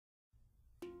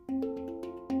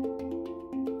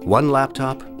One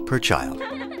laptop per child.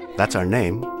 That's our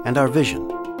name and our vision.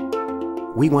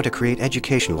 We want to create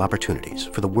educational opportunities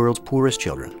for the world's poorest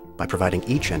children by providing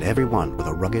each and every one with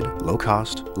a rugged,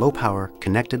 low-cost, low-power,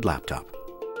 connected laptop.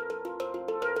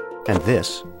 And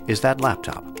this is that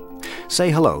laptop.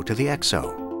 Say hello to the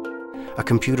XO, a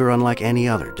computer unlike any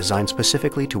other, designed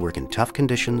specifically to work in tough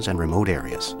conditions and remote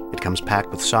areas. It comes packed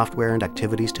with software and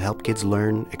activities to help kids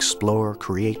learn, explore,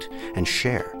 create, and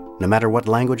share. No matter what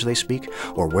language they speak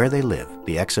or where they live,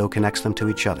 the XO connects them to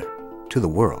each other, to the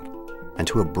world, and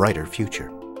to a brighter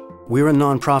future. We're a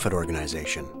non-profit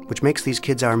organization, which makes these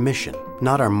kids our mission,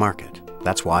 not our market.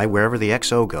 That's why wherever the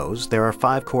XO goes, there are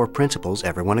 5 core principles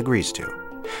everyone agrees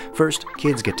to. First,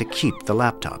 kids get to keep the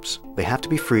laptops. They have to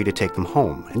be free to take them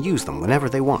home and use them whenever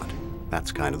they want.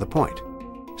 That's kind of the point.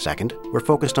 Second, we're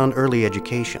focused on early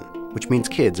education, which means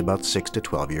kids about 6 to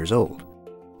 12 years old.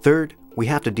 Third, we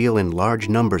have to deal in large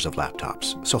numbers of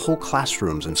laptops, so whole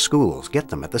classrooms and schools get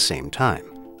them at the same time,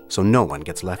 so no one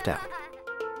gets left out.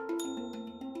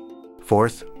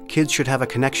 Fourth, kids should have a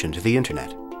connection to the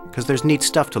internet, because there's neat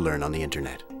stuff to learn on the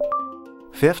internet.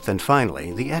 Fifth and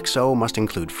finally, the XO must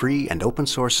include free and open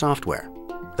source software.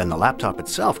 Then the laptop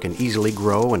itself can easily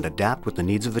grow and adapt with the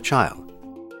needs of the child.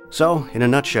 So, in a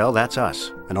nutshell, that's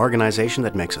us, an organization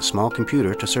that makes a small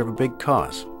computer to serve a big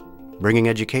cause, bringing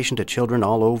education to children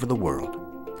all over the world,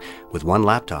 with one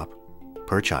laptop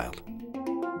per child.